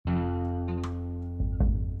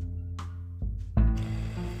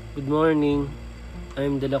Good morning.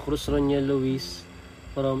 I'm De La Cruz Roniel Luis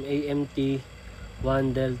from AMT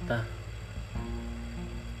 1 Delta.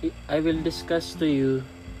 I will discuss to you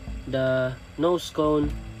the nose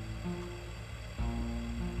cone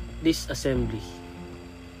disassembly.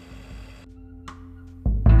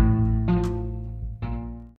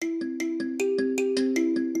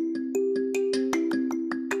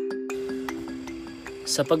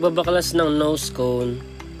 Sa pagbabaklas ng nose cone,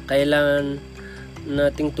 kailangan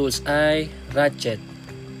nating tools ay ratchet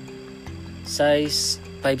size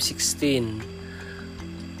 5/16.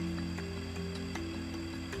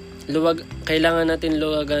 Kailangan natin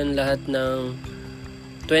luwagan lahat ng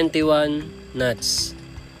 21 nuts.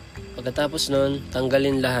 Pagkatapos nun,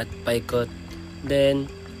 tanggalin lahat, paikot. Then,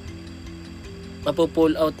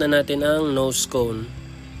 mapupull out na natin ang nose cone.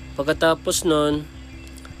 Pagkatapos nun,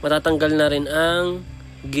 matatanggal na rin ang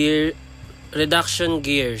reduction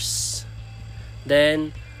gears. Then,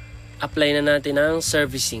 apply na natin ang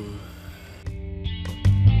servicing.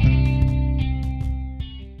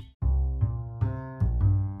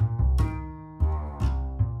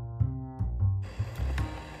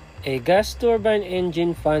 A gas turbine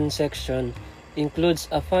engine fan section includes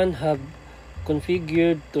a fan hub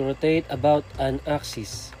configured to rotate about an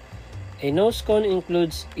axis. A nose cone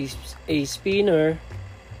includes a spinner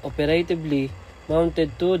operatively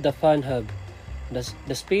mounted to the fan hub. The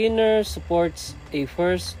spinner supports a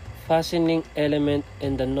first fastening element,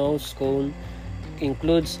 and the nose cone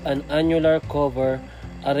includes an annular cover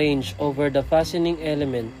arranged over the fastening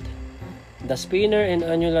element. The spinner and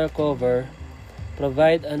annular cover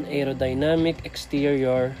provide an aerodynamic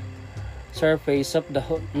exterior surface of the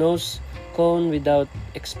nose cone without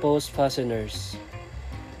exposed fasteners.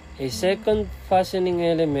 A second fastening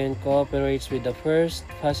element cooperates with the first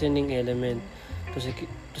fastening element to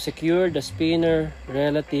secure the spinner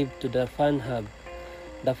relative to the fan hub.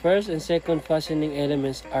 The first and second fastening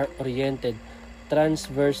elements are oriented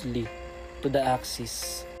transversely to the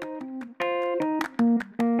axis.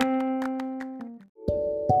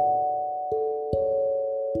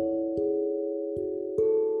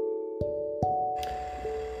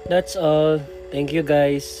 That's all. Thank you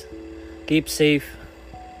guys. Keep safe.